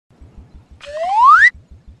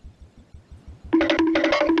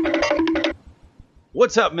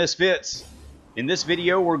What's up, Misfits? In this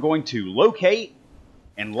video, we're going to locate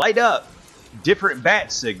and light up different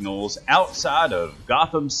bat signals outside of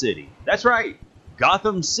Gotham City. That's right,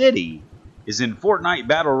 Gotham City is in Fortnite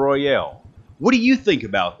Battle Royale. What do you think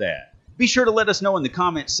about that? Be sure to let us know in the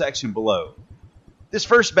comments section below. This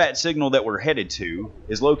first bat signal that we're headed to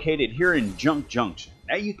is located here in Junk Junction.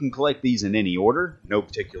 Now you can collect these in any order. No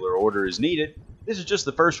particular order is needed. This is just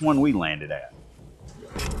the first one we landed at.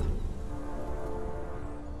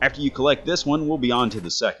 After you collect this one, we'll be on to the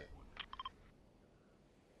second one.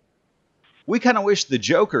 We kind of wish the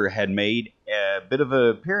Joker had made a bit of an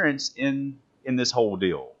appearance in this whole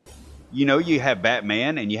deal. You know, you have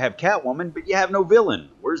Batman and you have Catwoman, but you have no villain.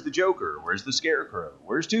 Where's the Joker? Where's the Scarecrow?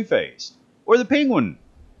 Where's Two-Face? Or the Penguin?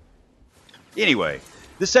 Anyway,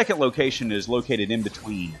 the second location is located in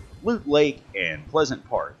between Loot Lake and Pleasant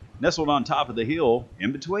Park, nestled on top of the hill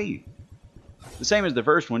in between. The same as the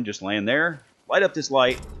first one, just land there, light up this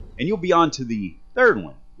light, and you'll be on to the third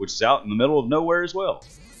one, which is out in the middle of nowhere as well.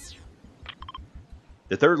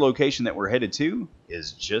 The third location that we're headed to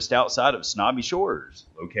is just outside of Snobby Shores,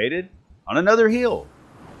 located on another hill.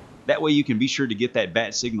 That way you can be sure to get that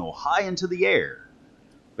bat signal high into the air.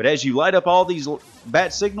 But as you light up all these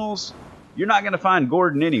bat signals, you're not going to find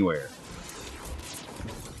Gordon anywhere.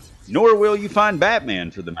 Nor will you find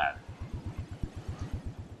Batman, for the matter.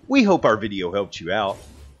 We hope our video helped you out.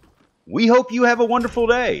 We hope you have a wonderful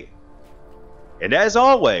day. And as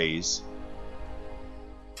always,